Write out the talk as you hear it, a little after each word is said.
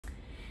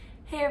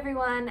Hey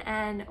everyone,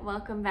 and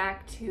welcome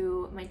back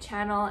to my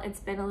channel. It's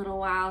been a little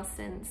while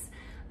since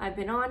I've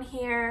been on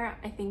here.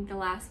 I think the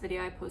last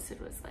video I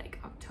posted was like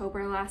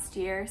October last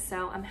year,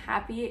 so I'm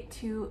happy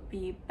to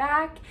be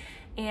back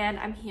and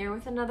I'm here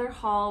with another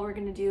haul. We're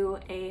gonna do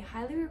a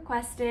highly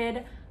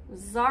requested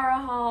ZARA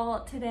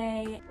haul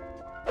today.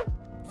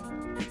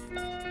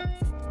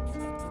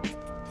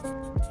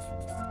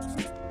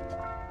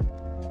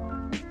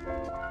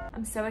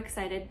 I'm so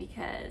excited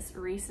because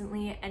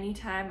recently,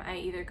 anytime I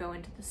either go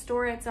into the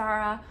store at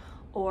ZARA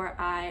or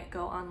I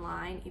go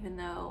online, even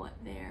though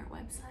their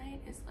website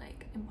is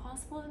like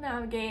impossible to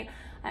navigate,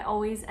 I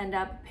always end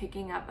up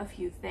picking up a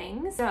few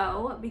things.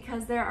 So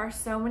because there are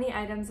so many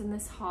items in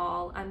this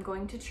haul, I'm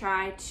going to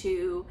try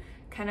to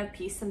kind of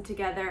piece them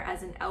together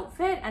as an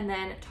outfit and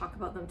then talk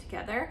about them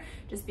together,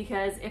 just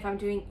because if I'm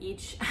doing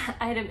each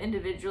item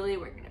individually,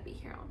 we're gonna be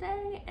here all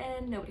day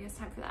and nobody has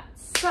time for that.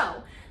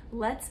 So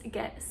let's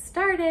get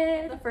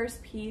started. The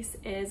first piece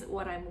is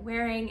what I'm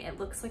wearing. It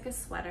looks like a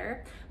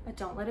sweater, but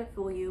don't let it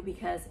fool you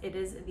because it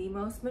is the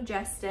most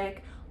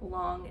majestic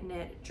long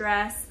knit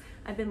dress.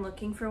 I've been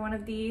looking for one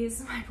of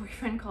these. My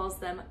boyfriend calls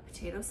them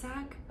potato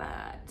sack,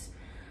 but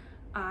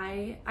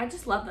I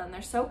just love them.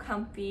 They're so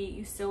comfy.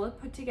 You still look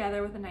put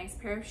together with a nice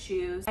pair of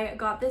shoes. I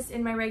got this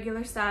in my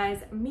regular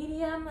size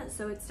medium,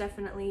 so it's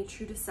definitely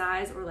true to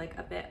size or like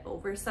a bit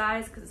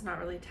oversized because it's not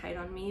really tight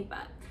on me, but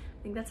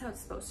I think that's how it's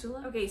supposed to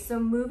look. Okay,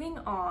 so moving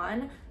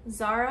on,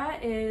 ZARA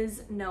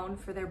is known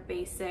for their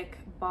basic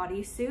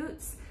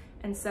bodysuits,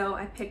 and so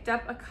I picked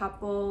up a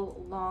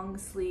couple long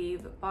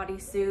sleeve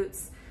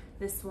bodysuits.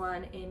 This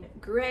one in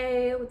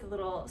gray with a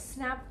little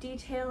snap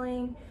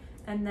detailing,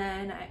 and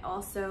then I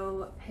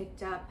also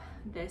picked up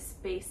this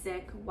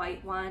basic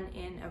white one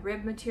in a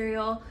rib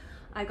material.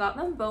 I got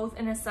them both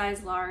in a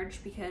size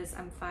large because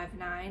I'm 5'9",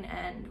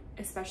 and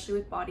especially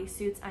with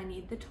bodysuits, I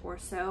need the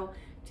torso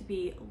to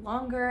be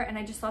longer, and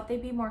I just thought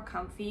they'd be more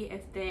comfy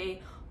if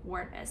they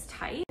weren't as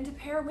tight. And to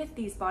pair with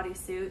these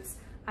bodysuits,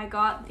 I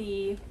got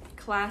the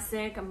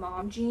classic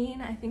mom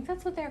jean. I think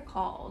that's what they're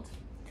called.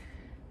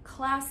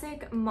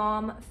 Classic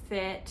mom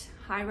fit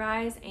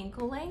high-rise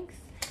ankle length.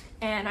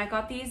 And I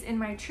got these in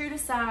my true to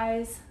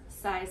size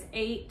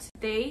 8.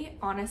 They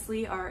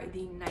honestly are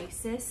the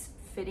nicest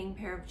fitting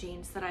pair of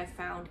jeans that I've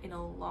found in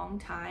a long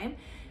time.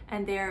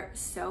 And they're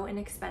so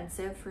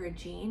inexpensive for a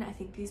jean. I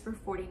think these were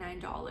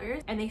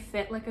 $49 and they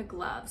fit like a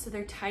glove. So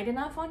they're tight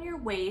enough on your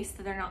waist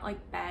that they're not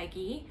like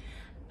baggy,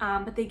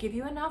 but they give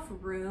you enough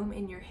room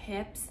in your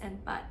hips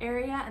and butt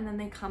area, and then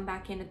they come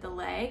back in at the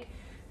leg.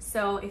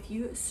 So if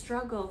you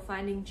struggle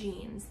finding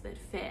jeans that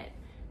fit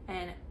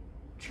and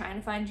trying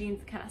to find jeans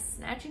that kind of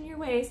snatch in your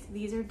waist,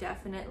 these are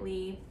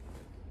definitely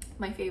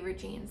my favorite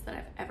jeans that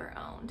I've ever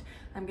owned.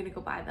 I'm gonna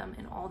go buy them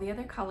in all the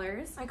other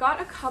colors. I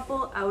got a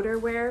couple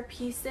outerwear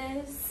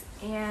pieces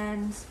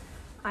and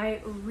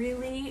I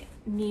really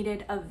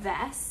needed a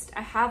vest.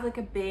 I have like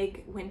a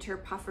big winter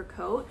puffer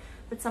coat,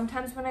 but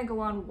sometimes when I go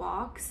on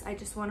walks, I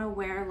just wanna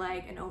wear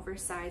like an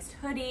oversized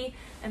hoodie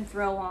and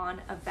throw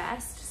on a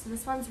vest. So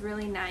this one's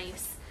really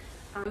nice.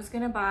 I was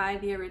gonna buy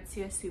the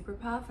Aritzia Super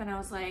Puff and I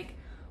was like,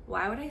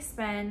 why would I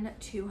spend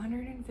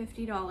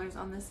 $250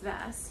 on this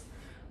vest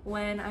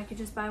when I could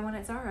just buy one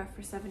at ZARA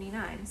for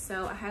 $79?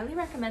 So I highly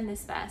recommend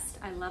this vest.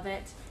 I love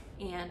it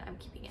and I'm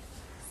keeping it.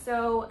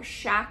 So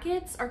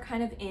shackets are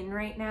kind of in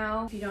right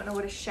now. If you don't know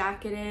what a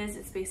shacket is,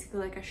 it's basically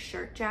like a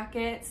shirt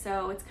jacket.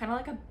 So it's kind of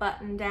like a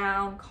button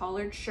down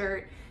collared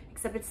shirt,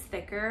 except it's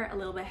thicker, a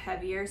little bit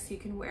heavier, so you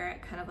can wear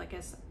it kind of like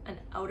as an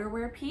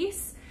outerwear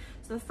piece.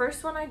 So the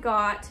first one I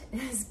got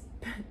is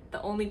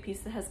the only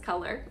piece that has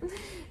color in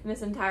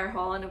this entire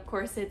haul, and of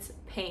course it's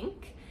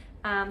pink.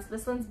 So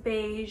this one's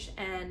beige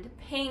and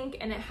pink,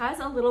 and it has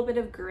a little bit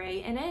of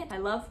gray in it. I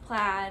love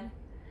plaid.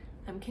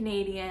 I'm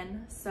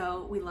Canadian,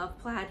 so we love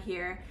plaid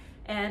here.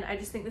 And I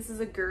just think this is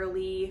a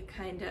girly,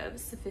 kind of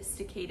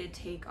sophisticated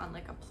take on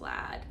like a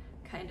plaid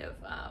kind of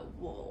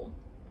wool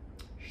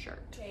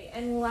shirt. Okay,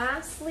 and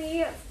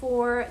lastly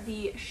for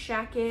the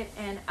shacket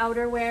and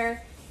outerwear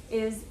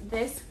is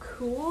this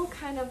cool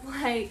kind of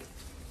like,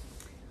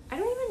 I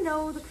don't even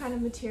know the kind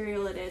of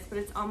material it is, but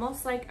it's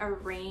almost like a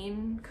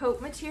raincoat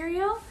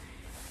material.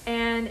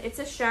 And it's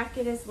a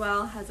shacket as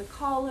well, has a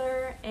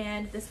collar,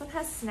 and this one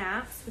has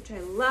snaps, which I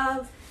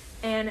love,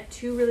 and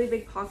 2 really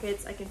big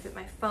pockets. I can fit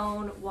my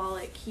phone,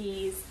 wallet,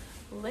 keys,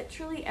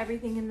 literally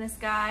everything in this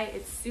guy.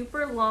 It's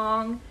super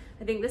long.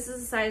 I think this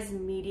is a size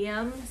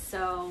medium,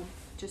 so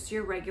just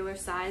your regular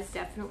size.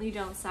 Definitely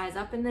don't size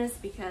up in this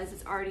because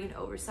it's already an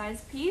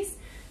oversized piece.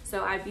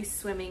 So I'd be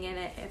swimming in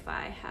it if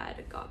I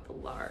had got the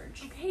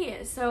large.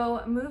 Okay,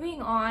 so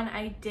moving on,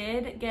 I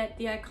did get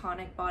the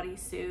iconic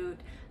bodysuit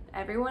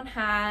everyone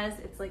has.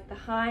 It's like the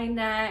high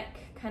neck,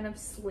 kind of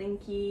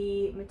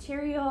slinky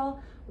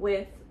material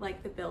with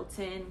like the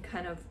built-in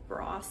kind of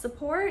bra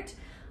support.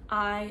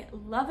 I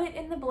love it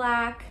in the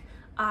black.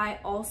 I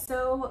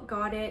also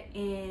got it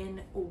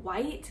in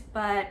white,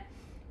 but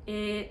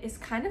it is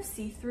kind of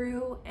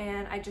see-through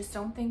and I just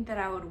don't think that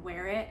I would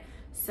wear it.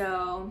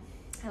 So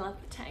I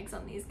left the tags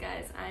on these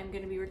guys. I'm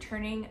gonna be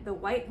returning the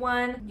white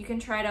one. You can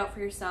try it out for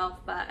yourself,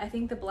 but I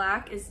think the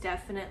black is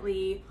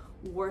definitely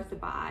worth a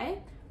buy,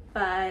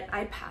 but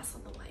I'd pass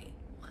on the white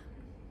one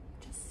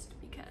just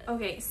because.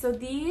 Okay, so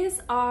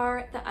these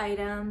are the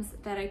items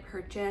that I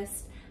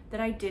purchased that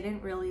I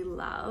didn't really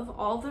love.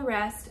 All the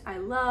rest I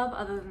love,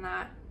 other than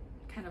that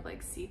kind of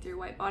like see-through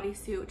white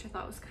bodysuit, which I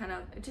thought was kind of,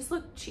 it just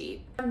looked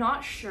cheap. I'm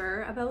not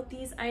sure about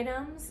these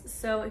items,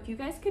 so if you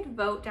guys could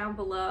vote down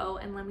below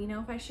and let me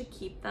know if I should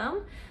keep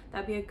them,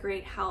 that'd be a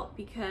great help,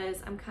 because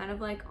I'm kind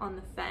of like on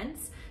the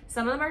fence.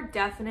 Some of them are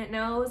definite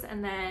no's,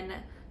 and then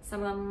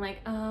some of them I'm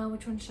like, oh,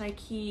 which one should I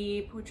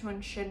keep? Which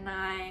one shouldn't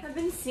I? I've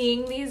been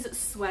seeing these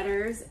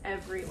sweaters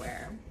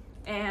everywhere,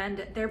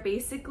 and they're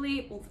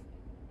basically, well,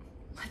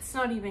 let's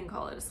not even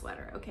call it a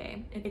sweater,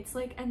 okay? It's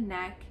like a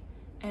neck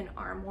and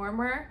arm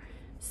warmer.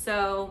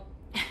 So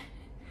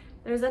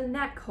there's a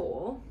neck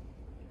hole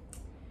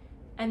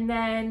and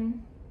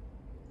then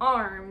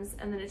arms,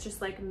 and then it's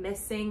just like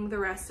missing the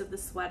rest of the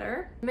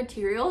sweater. The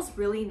material's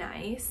really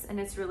nice and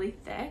it's really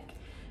thick,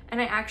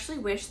 and I actually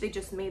wish they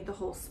just made the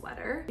whole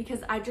sweater,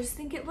 because I just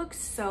think it looks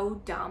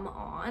so dumb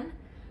on.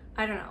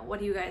 I don't know, what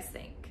do you guys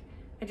think?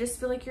 I just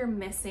feel like you're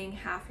missing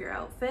half your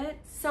outfit.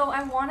 So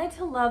I wanted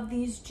to love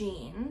these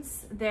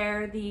jeans.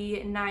 They're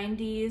the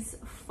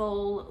 90s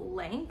full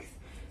length,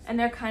 and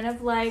they're kind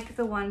of like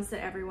the ones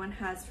that everyone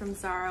has from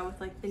Zara with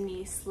like the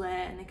knee slit,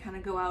 and they kind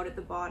of go out at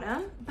the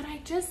bottom. But I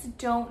just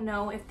don't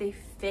know if they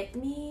fit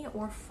me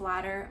or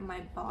flatter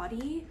my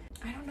body.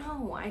 I don't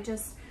know,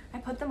 I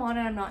put them on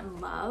and I'm not in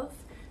love.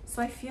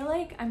 So I feel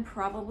like I'm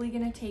probably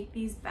gonna take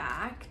these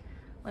back.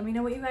 Let me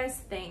know what you guys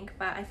think,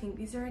 but I think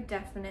these are a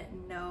definite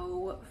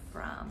no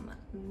from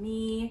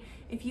me.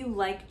 If you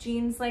like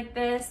jeans like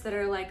this that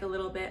are like a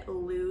little bit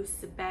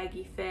loose,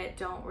 baggy fit,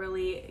 don't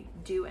really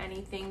do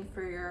anything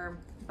for your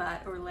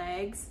butt or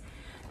legs,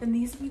 then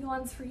these would be the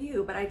ones for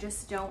you. But I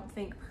just don't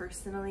think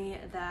personally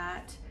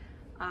that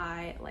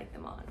I like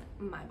them on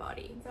my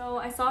body. So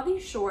I saw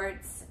these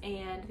shorts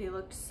and they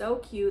looked so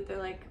cute. They're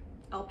like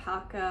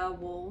alpaca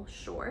wool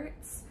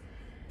shorts.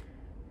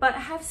 But I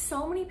have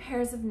so many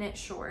pairs of knit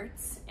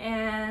shorts,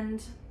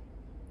 and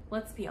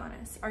let's be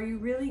honest, are you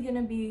really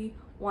gonna be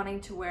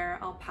wanting to wear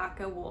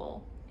alpaca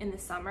wool in the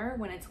summer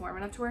when it's warm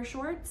enough to wear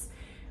shorts?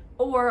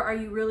 Or are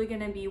you really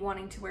gonna be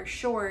wanting to wear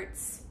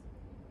shorts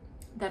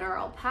that are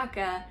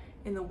alpaca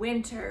in the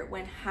winter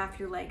when half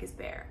your leg is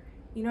bare?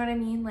 You know what I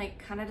mean? Like,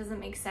 kind of doesn't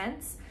make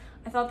sense.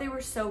 I thought they were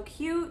so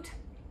cute,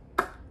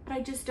 but I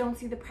just don't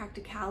see the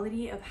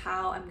practicality of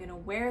how I'm gonna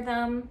wear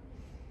them.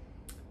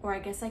 Or I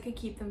guess I could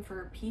keep them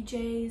for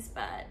PJs,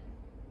 but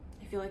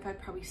I feel like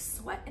I'd probably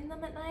sweat in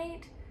them at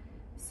night.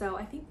 So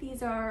I think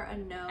these are a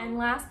no. And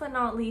last but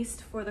not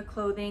least for the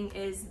clothing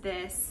is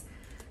this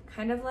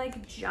kind of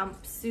like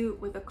jumpsuit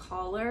with a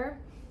collar.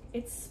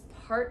 It's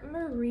part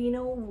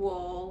merino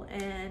wool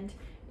and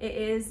it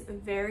is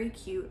very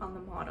cute on the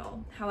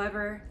model.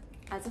 However,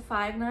 as a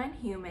 5'9"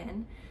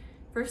 human,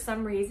 for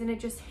some reason it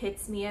just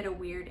hits me at a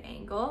weird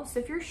angle. So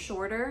if you're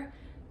shorter,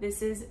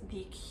 this is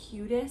the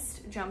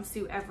cutest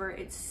jumpsuit ever.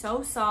 It's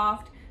so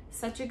soft,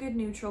 such a good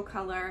neutral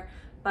color,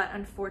 but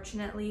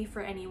unfortunately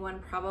for anyone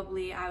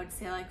probably, I would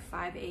say like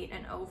 5'8"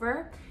 and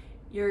over,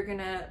 you're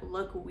gonna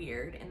look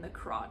weird in the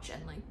crotch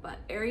and like butt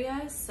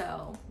area.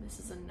 So this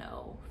is a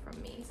no from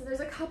me. So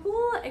there's a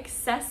couple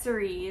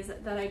accessories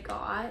that I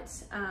got.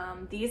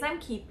 These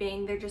I'm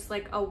keeping. They're just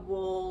like a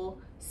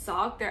wool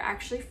sock. They're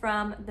actually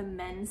from the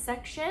men's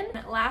section.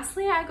 And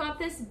lastly, I got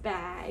this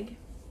bag,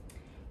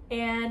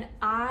 and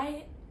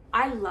I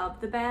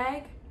love the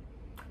bag.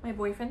 My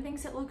boyfriend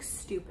thinks it looks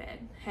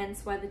stupid,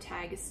 hence why the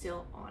tag is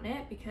still on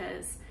it,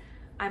 because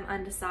I'm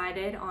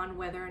undecided on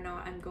whether or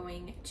not I'm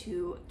going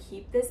to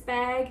keep this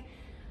bag.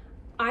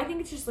 I think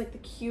it's just like the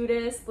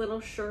cutest little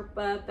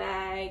Sherpa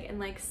bag, and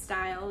like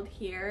styled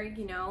here,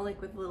 you know,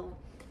 like with little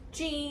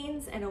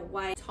jeans and a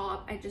white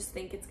top. I just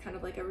think it's kind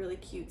of like a really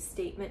cute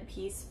statement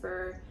piece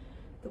for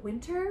the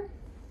winter.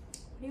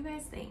 What do you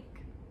guys think?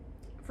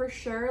 For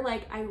sure,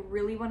 like I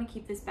really want to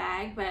keep this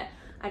bag, but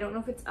I don't know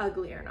if it's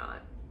ugly or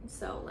not.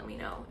 So let me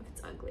know if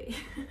it's ugly.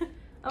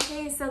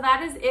 Okay, so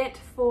that is it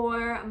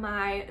for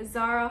my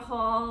Zara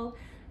haul.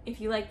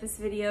 If you like this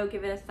video,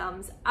 give it a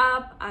thumbs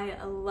up.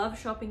 I love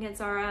shopping at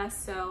Zara,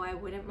 so I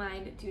wouldn't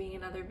mind doing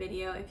another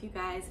video if you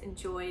guys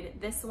enjoyed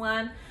this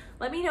one.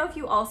 Let me know if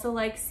you also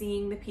like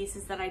seeing the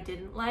pieces that I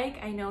didn't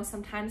like. I know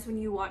sometimes when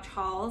you watch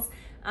hauls,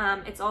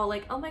 it's all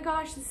like, oh my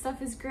gosh, this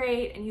stuff is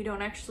great, and you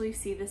don't actually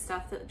see the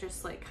stuff that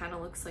just like kind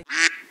of looks like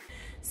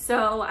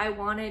so I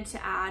wanted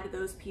to add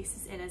those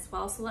pieces in as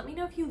well. So let me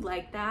know if you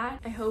like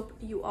that. I hope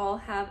you all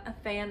have a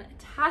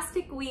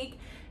fantastic week,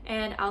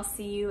 and I'll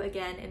see you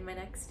again in my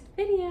next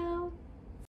video.